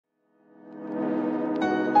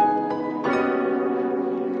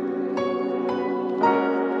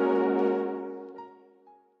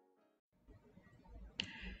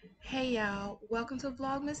y'all, welcome to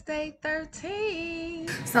Vlogmas Day 13.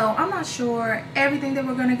 So I'm not sure everything that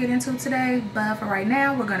we're gonna get into today, but for right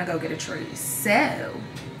now we're gonna go get a tree. So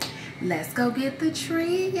let's go get the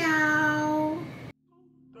tree, y'all.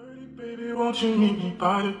 West and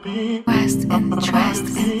trust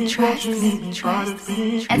and trust and trust.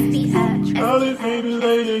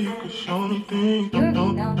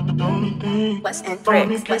 West and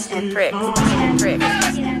bricks, West and bricks, West and bricks,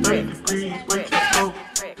 West and bricks.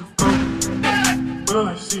 Will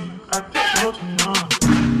I see you at the show tonight?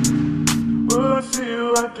 Will I see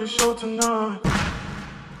you at the show tonight?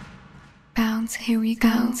 Bounce, here we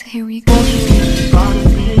go, here we go. Won't you meet me by the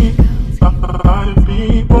beat?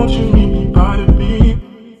 Won't you meet me by the beat?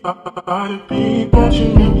 Won't you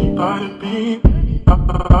meet me by the beat?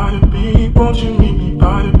 Won't you meet me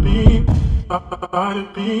by the beat?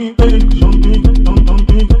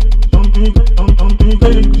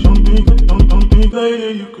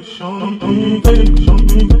 Lady, you could show me things. Lady, you could show me things.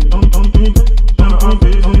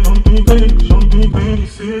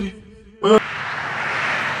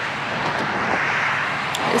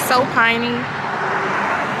 It's so piney.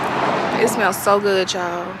 It smells so good,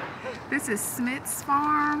 y'all. This is Smits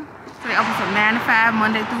Farm. So they open from 9 to 5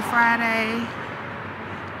 Monday through Friday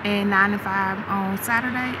and 9 to 5 on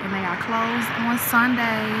Saturday, and they are closed on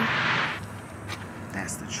Sunday.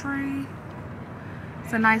 That's the tree.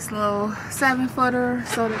 It's a nice little 7-footer.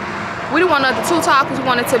 So we didn't want the two top, because we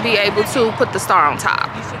wanted to be able to put the star on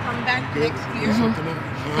top. You should come back next year.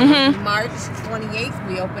 March 28th,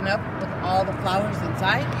 we open up with all the flowers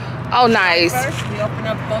inside. Oh, nice. First, we open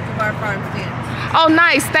up both of our farm stands. Oh,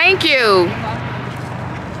 nice. Thank you.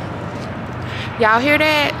 Y'all hear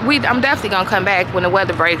that? I'm definitely gonna come back when the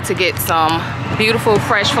weather breaks to get some beautiful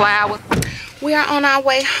fresh flowers. We are on our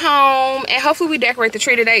way home, and hopefully we decorate the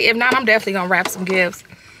tree today. If not, I'm definitely gonna wrap some gifts.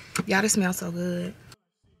 Y'all, this smells so good.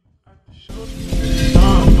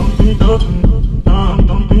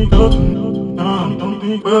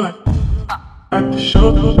 At the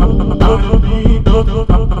show,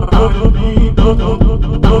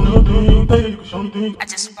 I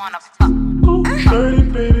just wanna fuck. dirty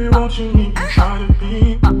baby, won't you meet me by the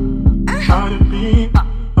beat? By the beat, by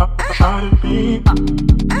the beat, by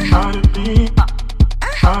the beat,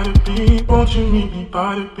 by the beat. Won't you meet me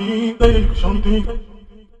by the beat? Lady, you could show me things.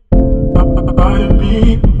 By the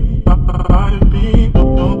beat, by the beat,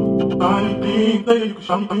 by the beat. Lady, you could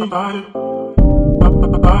show me things. By the beat.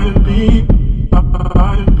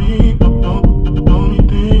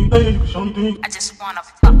 I just wanna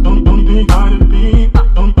fuck.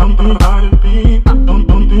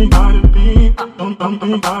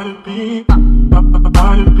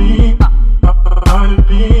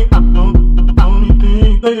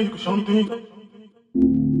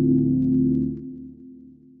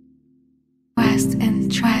 West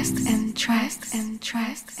and trust and trust and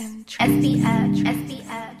trust and trust. SBH,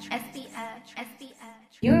 SBH, SBH,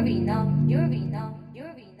 SBH. You already know, you already know, you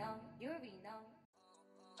already know, you already know.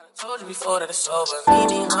 I told you before that it's over.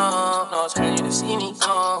 Meaning no turn you to see me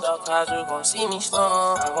come. Dark clouds, you gon' see me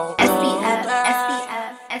storm. I won't SBF,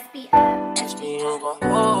 SBF, SBF, SBF. You gon'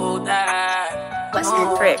 hold that. West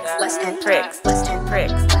and bricks, West and bricks, West and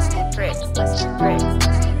bricks, West and bricks, West and bricks,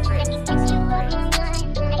 West and bricks, West and bricks.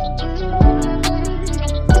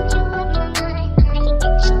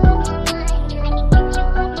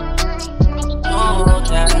 Hold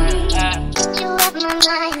that.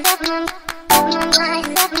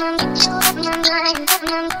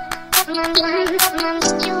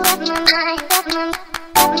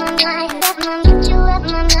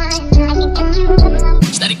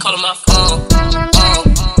 Steady calling my phone.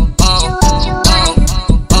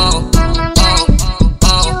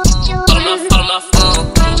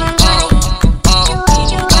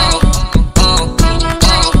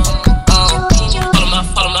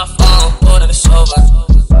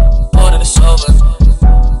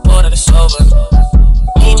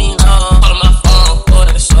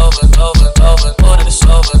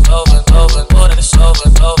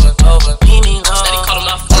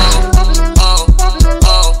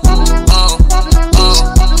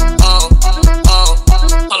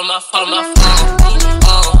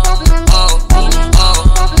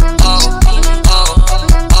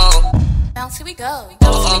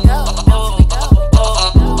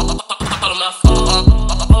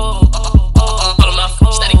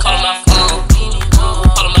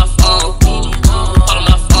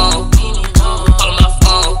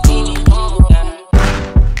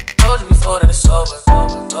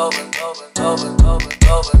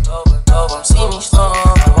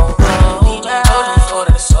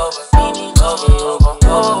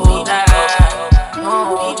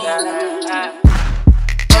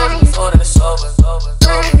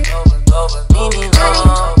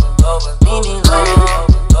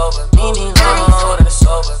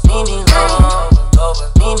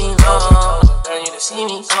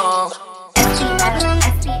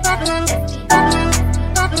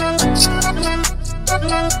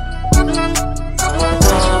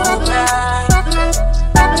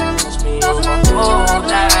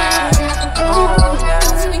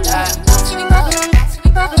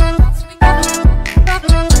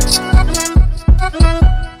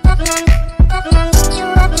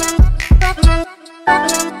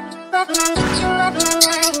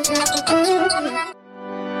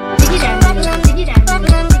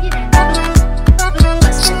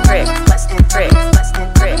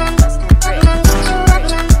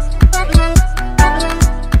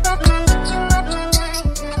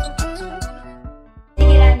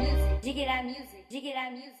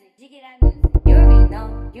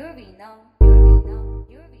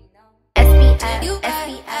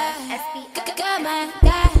 Got my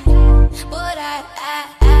guy, but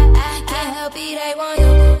I can't help it, I want